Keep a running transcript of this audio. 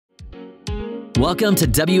Welcome to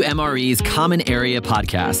WMRE's Common Area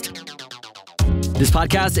Podcast. This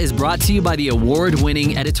podcast is brought to you by the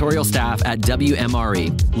award-winning editorial staff at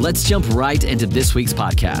WMRE. Let's jump right into this week's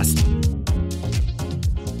podcast.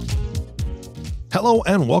 Hello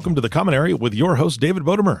and welcome to the Common Area with your host, David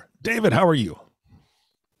Bodamer. David, how are you?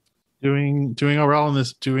 Doing all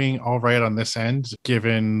right on this end,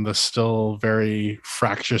 given the still very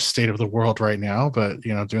fractious state of the world right now, but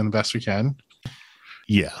doing the best we can.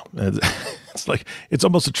 Yeah, it's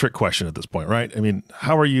almost a trick question at this point, right? I mean,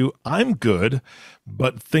 how are you? I'm good,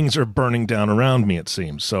 but things are burning down around me, it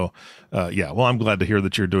seems. So, I'm glad to hear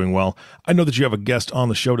that you're doing well. I know that you have a guest on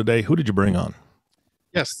the show today. Who did you bring on?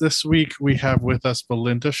 Yes, this week we have with us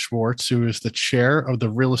Belinda Schwartz, who is the chair of the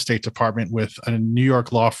real estate department with a New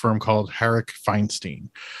York law firm called Herrick Feinstein.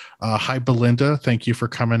 Hi, Belinda. Thank you for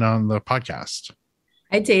coming on the podcast.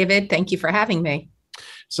 Hi, David. Thank you for having me.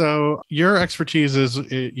 So your expertise is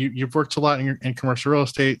you've worked a lot in commercial real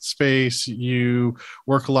estate space. You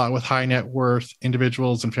work a lot with high net worth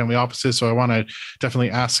individuals and family offices. So I want to definitely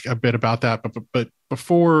ask a bit about that. But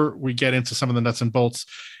before we get into some of the nuts and bolts,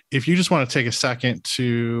 if you just want to take a second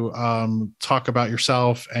to talk about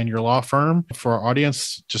yourself and your law firm for our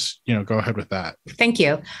audience, just go ahead with that. Thank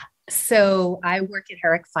you. So I work at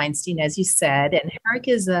Herrick Feinstein, as you said, and Herrick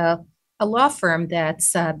is a law firm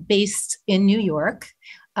that's based in New York.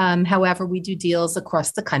 However, we do deals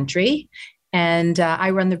across the country, and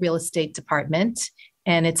I run the real estate department,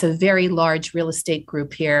 and it's a very large real estate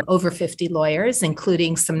group here, over 50 lawyers,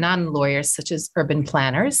 including some non-lawyers such as urban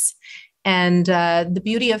planners. And the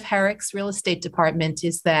beauty of Herrick's real estate department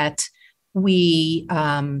is that we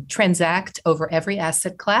transact over every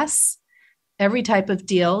asset class, every type of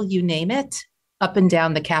deal, you name it, up and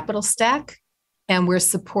down the capital stack. And we're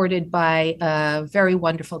supported by a very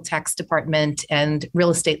wonderful tax department and real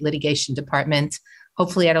estate litigation department.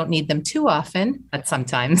 Hopefully I don't need them too often, but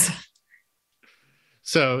sometimes.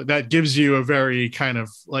 So that gives you a very kind of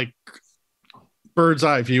like bird's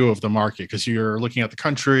eye view of the market, because you're looking at the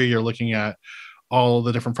country, you're looking at all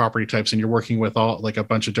the different property types, and you're working with a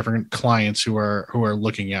bunch of different clients who are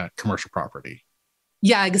looking at commercial property.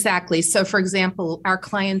 Yeah, exactly. So for example, our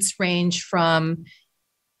clients range from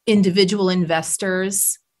individual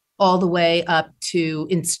investors all the way up to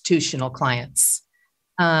institutional clients.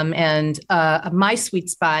 And my sweet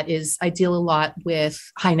spot is I deal a lot with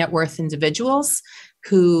high net worth individuals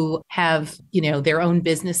who have, their own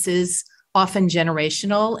businesses, often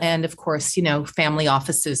generational. And of course, family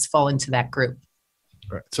offices fall into that group.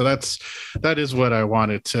 Right. So that is what I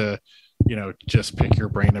wanted to just pick your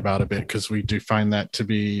brain about a bit, because we do find that to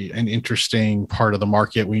be an interesting part of the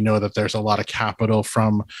market. We know that there's a lot of capital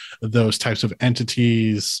from those types of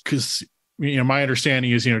entities, because, my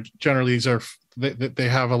understanding is, generally they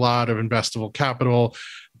have a lot of investable capital.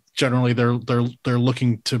 Generally, they're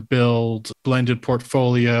looking to build blended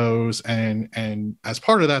portfolios, and as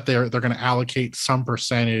part of that, they're going to allocate some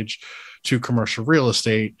percentage to commercial real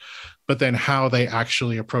estate. But then how they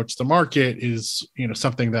actually approach the market is,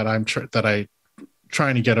 something that I'm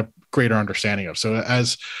trying to get a greater understanding of. So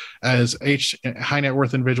as high net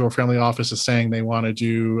worth individual family office is saying they want to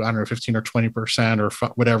do, 15 or 20%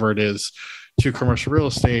 or whatever it is to commercial real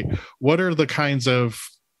estate, what are the kinds of,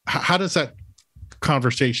 how does that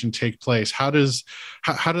conversation take place? How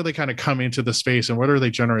do they kind of come into the space, and what are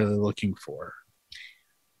they generally looking for?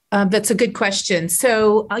 That's a good question.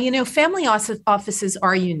 So, family offices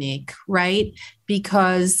are unique, right?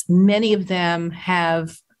 Because many of them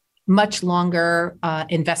have much longer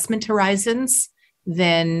investment horizons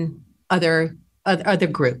than other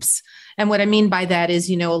groups. And what I mean by that is,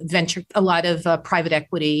 a lot of private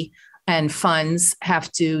equity and funds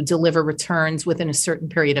have to deliver returns within a certain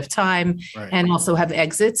period of time, right, and also have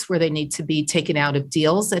exits where they need to be taken out of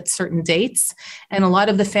deals at certain dates. And a lot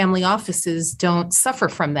of the family offices don't suffer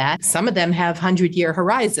from that. Some of them have 100-year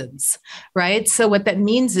horizons, right? So what that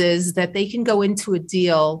means is that they can go into a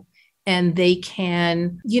deal and they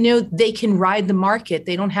can ride the market.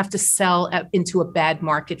 They don't have to sell into a bad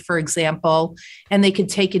market, for example, and they could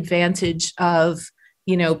take advantage of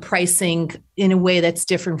pricing in a way that's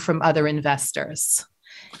different from other investors.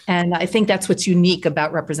 And I think that's what's unique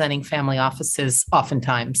about representing family offices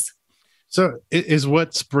oftentimes. So is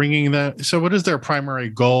what's bringing that? So what is their primary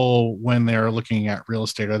goal when they're looking at real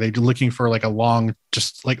estate? Are they looking for like a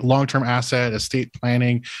long-term asset, estate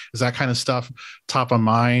planning? Is that kind of stuff top of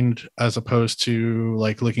mind, as opposed to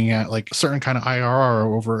like looking at like a certain kind of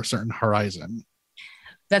IRR over a certain horizon?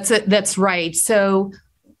 That's right. So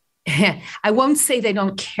I won't say they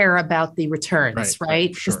don't care about the returns,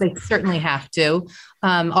 right? Because they certainly have to.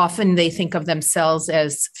 Often they think of themselves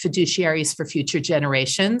as fiduciaries for future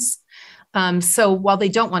generations. So while they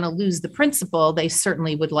don't want to lose the principal, they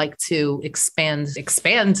certainly would like to expand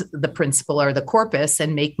the principal or the corpus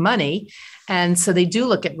and make money. And so they do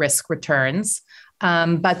look at risk returns.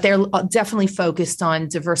 But they're definitely focused on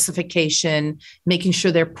diversification, making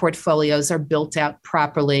sure their portfolios are built out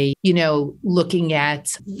properly, looking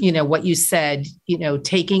at, what you said,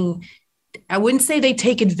 I wouldn't say they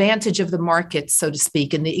take advantage of the market, so to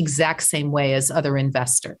speak, in the exact same way as other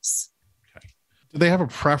investors. Okay. Do they have a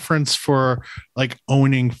preference for like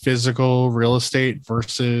owning physical real estate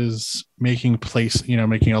versus making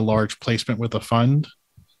a large placement with a fund?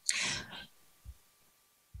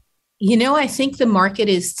 I think the market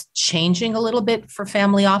is changing a little bit for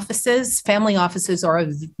family offices. Family offices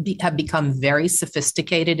have become very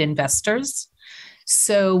sophisticated investors.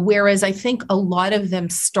 So whereas I think a lot of them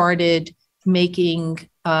started making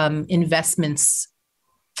investments,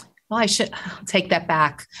 well, I should take that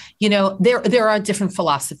back. There are different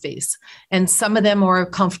philosophies, and some of them are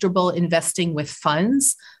comfortable investing with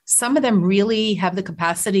funds. Some of them really have the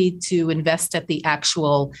capacity to invest at the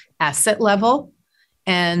actual asset level,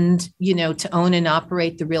 and, to own and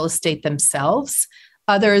operate the real estate themselves.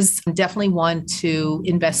 Others definitely want to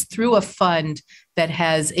invest through a fund that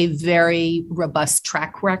has a very robust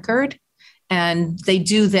track record. And they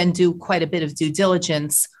do then do quite a bit of due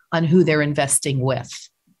diligence on who they're investing with.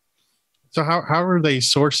 So how are they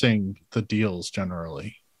sourcing the deals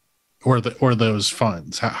generally, or those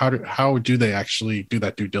funds? How do they actually do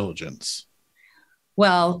that due diligence?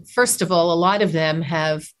 Well, first of all, a lot of them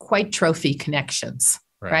have quite trophy connections,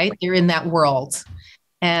 right? They're in that world.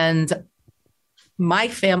 And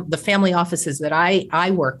the family offices that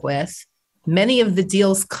I work with, many of the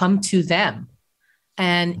deals come to them.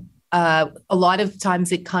 And a lot of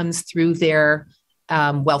times it comes through their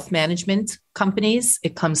wealth management companies.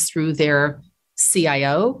 It comes through their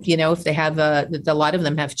CIO, if they have a lot of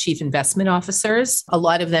them have chief investment officers. A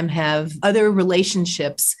lot of them have other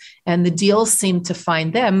relationships, and the deals seem to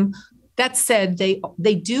find them. That said,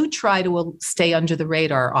 they do try to stay under the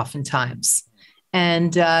radar oftentimes.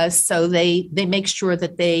 And so they make sure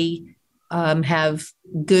that they have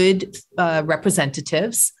good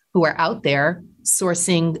representatives who are out there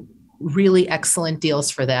sourcing really excellent deals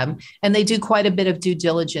for them. And they do quite a bit of due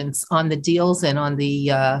diligence on the deals and on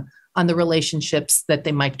the relationships that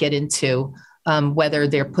they might get into, whether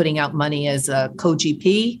they're putting out money as a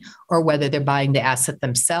co-GP or whether they're buying the asset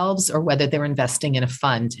themselves or whether they're investing in a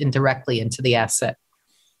fund indirectly into the asset.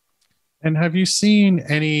 And have you seen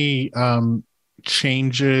any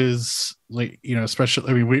changes, especially,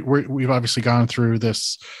 I mean, we've obviously gone through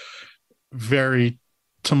this very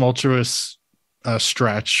tumultuous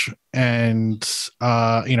stretch. And,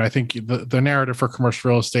 I think the narrative for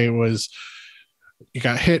commercial real estate was, you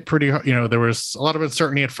got hit pretty hard. There was a lot of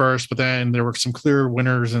uncertainty at first, but then there were some clear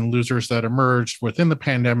winners and losers that emerged within the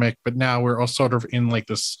pandemic. But now we're all sort of in like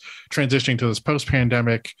this transitioning to this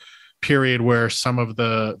post-pandemic period where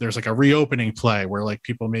there's like a reopening play where like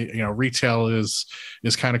people retail is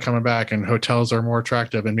kind of coming back and hotels are more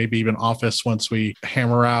attractive, and maybe even office once we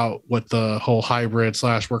hammer out what the whole hybrid /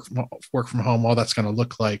 work from home, all that's going to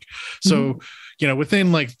look like. So,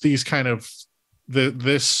 within like these kind of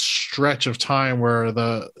this stretch of time where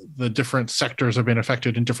the different sectors have been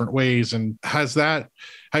affected in different ways, and has that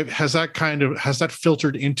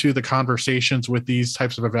filtered into the conversations with these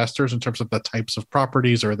types of investors in terms of the types of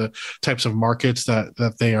properties or the types of markets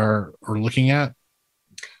that they are looking at?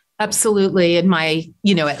 Absolutely.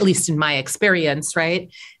 At least in my experience,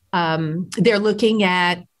 right? They're looking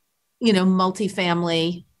at,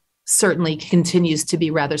 multifamily certainly continues to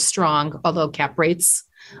be rather strong, although cap rates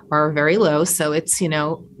are very low. So it's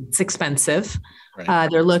expensive. Right.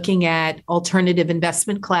 They're looking at alternative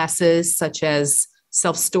investment classes such as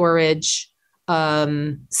self-storage,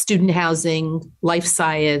 student housing, life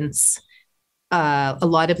science. A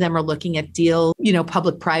lot of them are looking at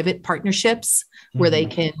public-private partnerships where they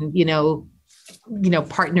can,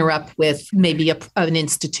 partner up with maybe an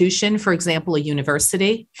institution, for example, a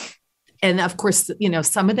university. And of course,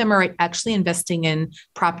 some of them are actually investing in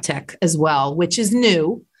prop tech as well, which is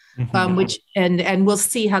new, and we'll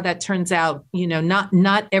see how that turns out.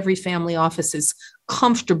 Not every family office is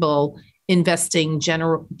comfortable investing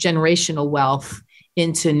generational wealth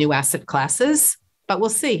into new asset classes, but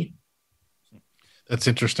we'll see. That's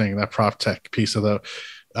interesting, that prop tech piece of the.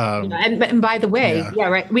 And by the way,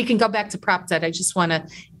 right. We can go back to prop debt. I just want to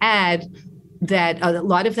add that a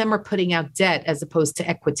lot of them are putting out debt as opposed to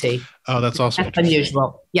equity. Oh, that's also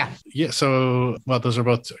unusual. Yeah. Yeah. So, those are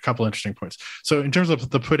both a couple interesting points. So in terms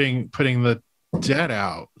of the putting the debt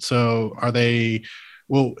out, so are they,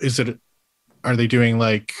 is it are they doing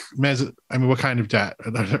like I mean, what kind of debt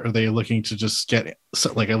are they looking to just get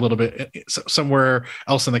like a little bit somewhere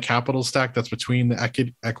else in the capital stack that's between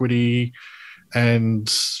the equity and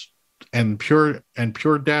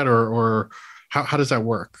pure debt, or how does that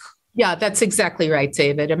work? Yeah, that's exactly right,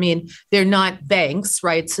 David. I mean, they're not banks,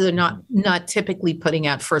 right? So they're not typically putting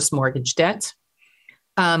out first mortgage debt,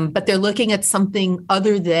 but they're looking at something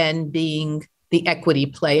other than being the equity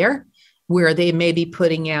player, where they may be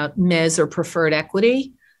putting out mezz or preferred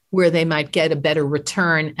equity, where they might get a better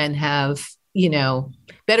return and have,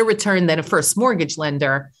 better return than a first mortgage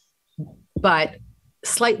lender, but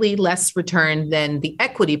slightly less return than the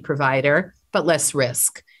equity provider, but less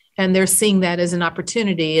risk. And they're seeing that as an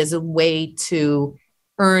opportunity, as a way to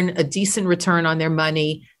earn a decent return on their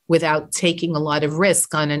money without taking a lot of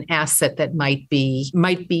risk on an asset that might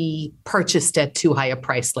be purchased at too high a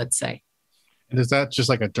price, let's say. And is that just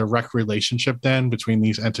like a direct relationship then between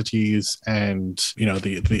these entities and,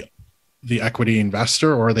 the equity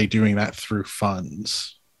investor, or are they doing that through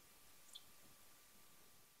funds?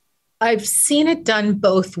 I've seen it done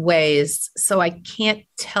both ways, so I can't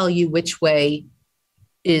tell you which way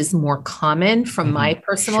is more common from my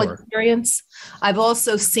personal experience. I've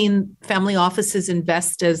also seen family offices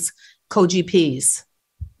invest as co-GPs,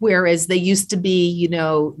 whereas they used to be,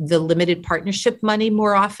 the limited partnership money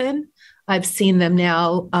more often. I've seen them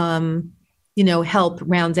now, help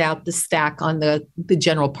round out the stack on the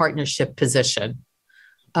general partnership position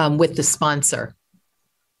with the sponsor.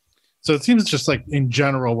 So it seems just like in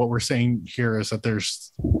general, what we're saying here is that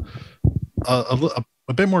there's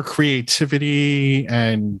a bit more creativity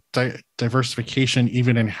and diversification,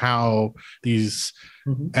 even in how these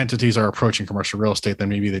entities are approaching commercial real estate than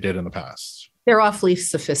maybe they did in the past. They're awfully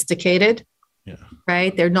sophisticated,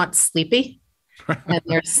 right? They're not sleepy and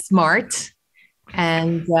they're smart.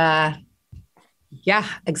 And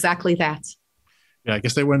exactly that. Yeah, I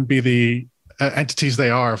guess they wouldn't be the entities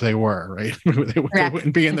they are if they were, right? they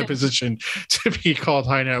wouldn't be in the position to be called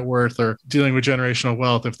high net worth or dealing with generational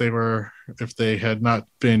wealth if they had not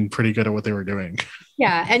been pretty good at what they were doing.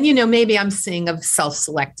 Yeah. And, maybe I'm seeing a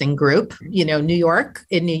self-selecting group, New York,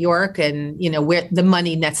 and, where the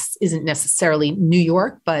money isn't necessarily New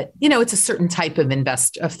York, but, it's a certain type of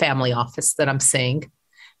a family office that I'm seeing.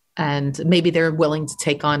 And maybe they're willing to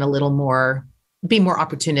take on a little more, be more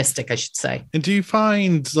opportunistic, I should say. And do you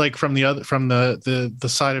find, like, from the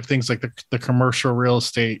side of things, like the commercial real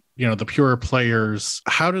estate, the pure players,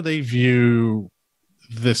 how do they view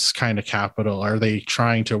this kind of capital? Are they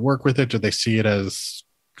trying to work with it? Do they see it as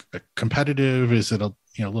competitive? Is it a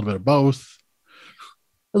little bit of both?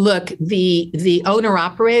 Look, the owner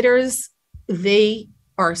operators, they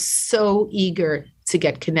are so eager to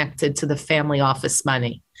get connected to the family office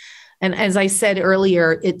money. And as I said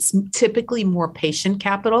earlier, it's typically more patient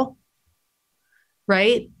capital,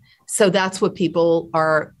 right? So that's what people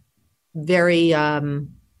are very,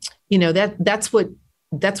 that's what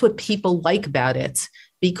people like about it,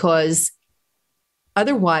 because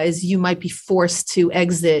otherwise you might be forced to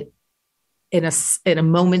exit in a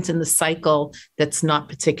moment in the cycle that's not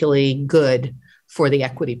particularly good for the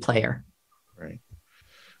equity player. Right.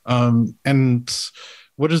 And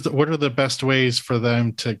what are the best ways for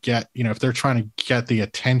them to get, if they're trying to get the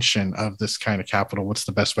attention of this kind of capital, what's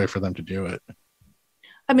the best way for them to do it?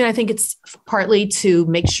 I mean, I think it's partly to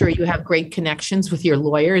make sure you have great connections with your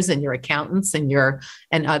lawyers and your accountants and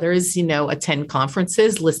others, attend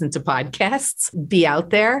conferences, listen to podcasts, be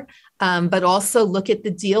out there, but also look at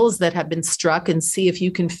the deals that have been struck and see if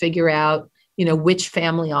you can figure out, which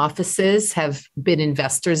family offices have been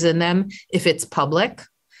investors in them, if it's public.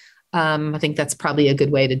 I think that's probably a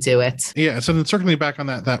good way to do it. Yeah. So then circling back on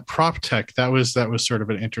that prop tech, that was sort of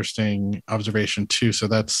an interesting observation too. So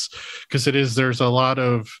that's because there's a lot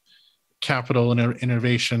of capital and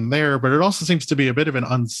innovation there, but it also seems to be a bit of an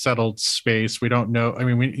unsettled space. We don't know. I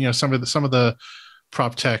mean, some of the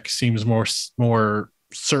prop tech seems more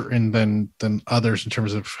certain than others in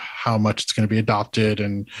terms of how much it's going to be adopted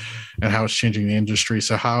and how it's changing the industry.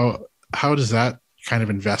 So how does that kind of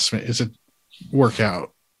investment, is it work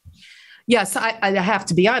out? Yes, I have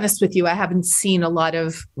to be honest with you. I haven't seen a lot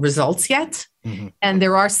of results yet. Mm-hmm. And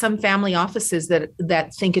there are some family offices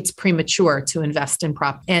that think it's premature to invest in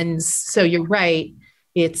prop. And so you're right.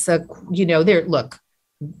 It's look,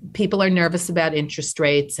 people are nervous about interest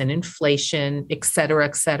rates and inflation, et cetera,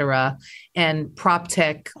 et cetera. And prop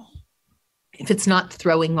tech, if it's not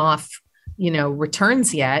throwing off,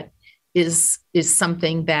 returns yet, is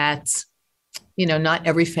something that, not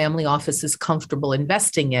every family office is comfortable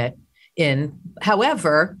investing in.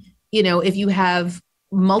 However, if you have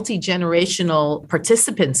multi-generational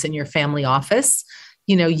participants in your family office,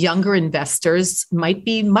 younger investors might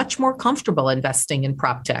be much more comfortable investing in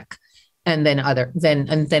prop tech and than other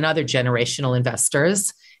generational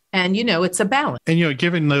investors. And, it's a balance. And,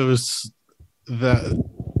 given the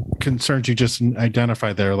concerns you just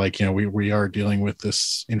identified there, like, we are dealing with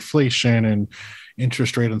this inflation and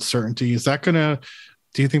interest rate uncertainty.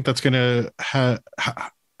 Do you think that's going to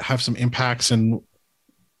have some impacts in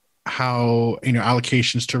how,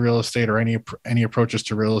 allocations to real estate or any approaches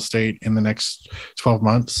to real estate in the next 12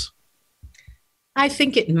 months? I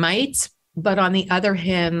think it might, but on the other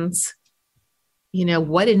hand,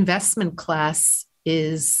 what investment class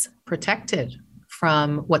is protected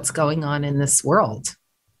from what's going on in this world?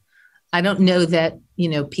 I don't know that,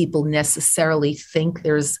 people necessarily think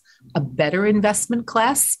there's a better investment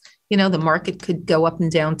class. The market could go up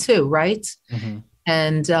and down too, right? Mm-hmm.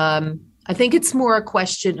 And I think it's more a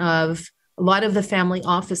question of a lot of the family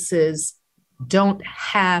offices don't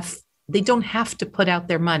have to put out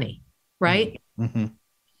their money, right? Mm-hmm.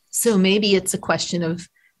 So maybe it's a question of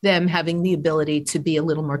them having the ability to be a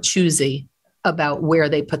little more choosy about where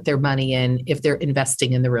they put their money in if they're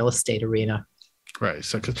investing in the real estate arena. Right.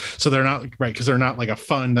 So they're not right because they're not like a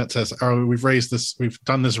fund that says, "Oh, we've raised this, we've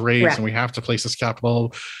done this raise, and we have to place this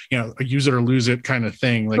capital, use it or lose it," kind of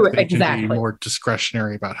thing. Like they can be more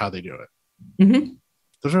discretionary about how they do it. Mm-hmm.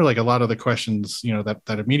 Those are like a lot of the questions,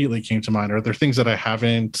 that immediately came to mind. Are there things that I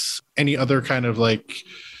haven't? Any other kind of like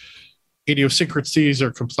idiosyncrasies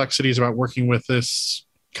or complexities about working with this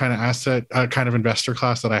kind of asset, kind of investor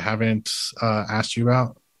class that I haven't asked you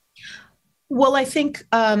about? Well, I think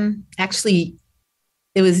actually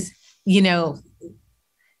it was,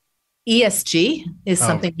 ESG is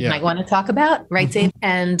something you might want to talk about, right, mm-hmm. Dave?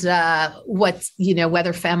 And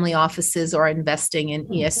whether family offices are investing in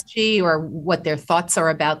ESG or what their thoughts are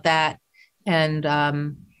about that. And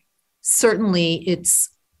certainly it's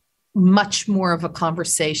much more of a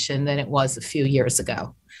conversation than it was a few years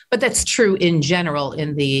ago. But that's true in general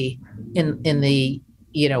on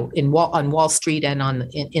Wall Street and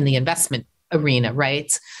in the investment arena,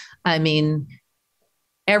 right? I mean,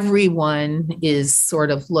 everyone is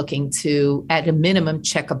sort of looking to, at a minimum,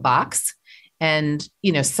 check a box. And,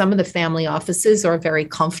 some of the family offices are very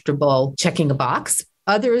comfortable checking a box.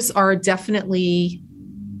 Others are definitely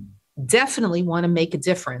want to make a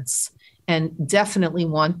difference and definitely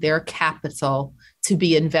want their capital to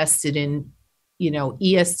be invested in,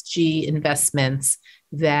 ESG investments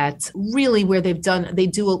that really where they try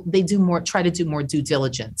to do more due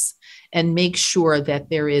diligence and make sure that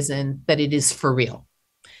it is for real.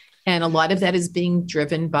 And a lot of that is being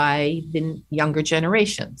driven by the younger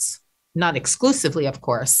generations, not exclusively, of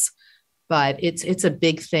course, but it's a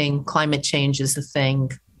big thing. Climate change is a thing,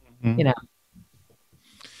 mm-hmm.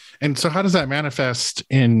 And so how does that manifest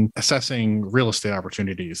in assessing real estate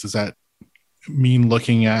opportunities? Does that mean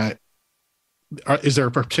looking at, is there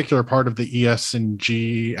a particular part of the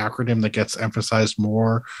ESG acronym that gets emphasized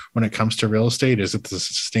more when it comes to real estate? Is it the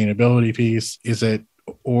sustainability piece?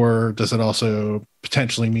 Or does it also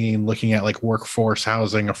potentially mean looking at like workforce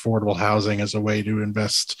housing, affordable housing as a way to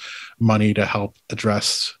invest money to help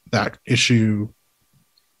address that issue?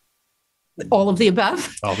 All of the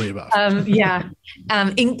above. All of the above. Yeah.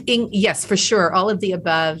 Yes, for sure. All of the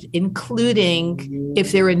above, including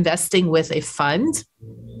if they're investing with a fund,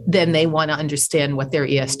 then they want to understand what their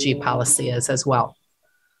ESG policy is as well.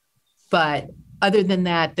 But other than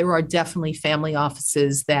that, there are definitely family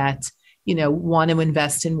offices that, want to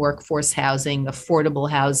invest in workforce housing, affordable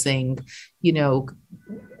housing,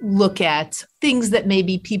 look at things that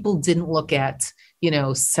maybe people didn't look at,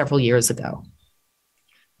 several years ago.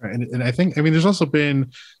 Right. And I think, there's also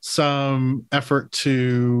been some effort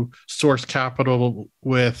to source capital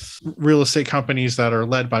with real estate companies that are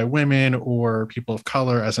led by women or people of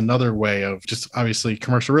color as another way of just, obviously,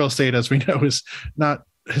 commercial real estate, as we know, is not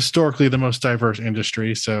historically the most diverse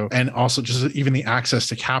industry. So, and also just even the access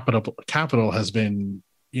to capital has been,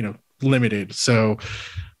 limited. So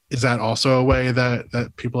is that also a way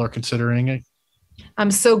that people are considering it? I'm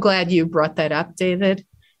so glad you brought that up, David.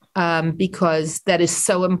 Because that is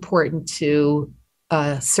so important to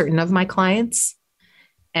certain of my clients.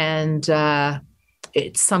 And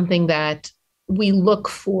it's something that we look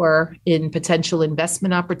for in potential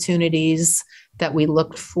investment opportunities, that we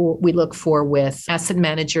look for with asset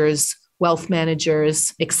managers, wealth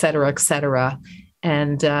managers, et cetera, et cetera.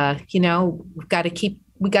 And, we got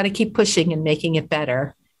to keep pushing and making it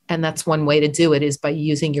better. And that's one way to do it, is by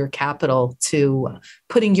using your capital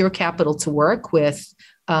putting your capital to work with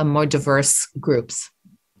more diverse groups.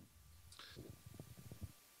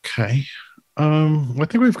 Okay. I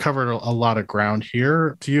think we've covered a lot of ground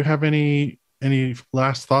here. Do you have any any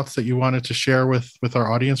last thoughts that you wanted to share with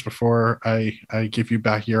our audience before I give you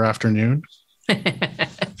back your afternoon?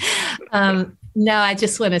 No, I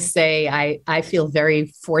just want to say I feel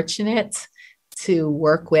very fortunate to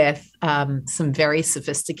work with some very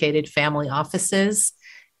sophisticated family offices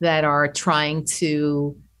that are trying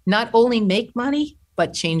to not only make money,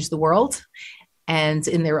 but change the world, and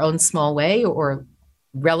in their own small way or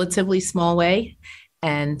relatively small way.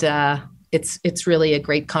 And it's really a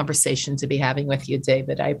great conversation to be having with you,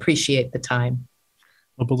 David. I appreciate the time.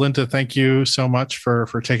 Well, Belinda, thank you so much for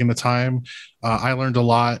taking the time. I learned a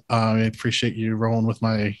lot. I appreciate you rolling with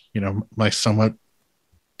my somewhat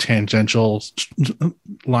tangential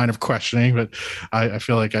line of questioning, but I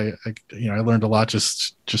feel like I learned a lot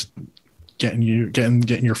just getting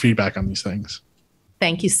your feedback on these things.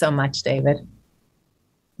 Thank you so much, David.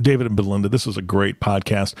 David and Belinda, this was a great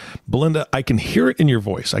podcast. Belinda, I can hear it in your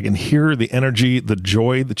voice. I can hear the energy, the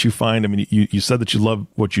joy that you find. I mean, you said that you love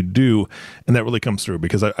what you do, and that really comes through,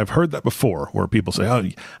 because I've heard that before, where people say, oh,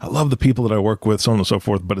 I love the people that I work with, so on and so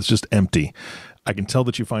forth, but it's just empty. I can tell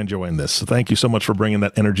that you find joy in this. So thank you so much for bringing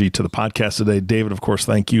that energy to the podcast today. David, of course,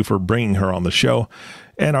 thank you for bringing her on the show.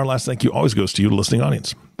 And our last thank you always goes to you, the listening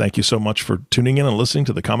audience. Thank you so much for tuning in and listening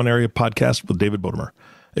to the Common Area Podcast with David Bodamer.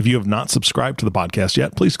 If you have not subscribed to the podcast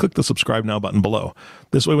yet, please click the subscribe now button below.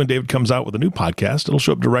 This way, when David comes out with a new podcast, it'll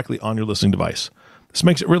show up directly on your listening device. This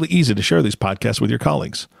makes it really easy to share these podcasts with your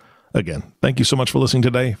colleagues. Again, thank you so much for listening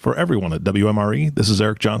today. For everyone at WMRE, this is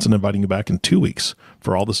Eric Johnson inviting you back in 2 weeks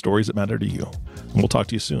for all the stories that matter to you. And we'll talk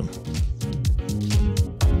to you soon.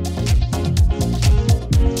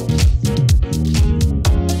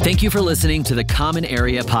 Thank you for listening to the Common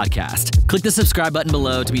Area Podcast. Click the subscribe button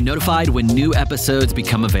below to be notified when new episodes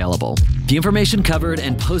become available. The information covered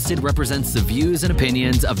and posted represents the views and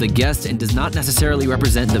opinions of the guest and does not necessarily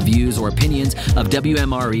represent the views or opinions of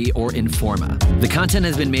WMRE or Informa. The content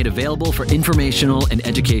has been made available for informational and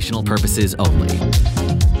educational purposes only.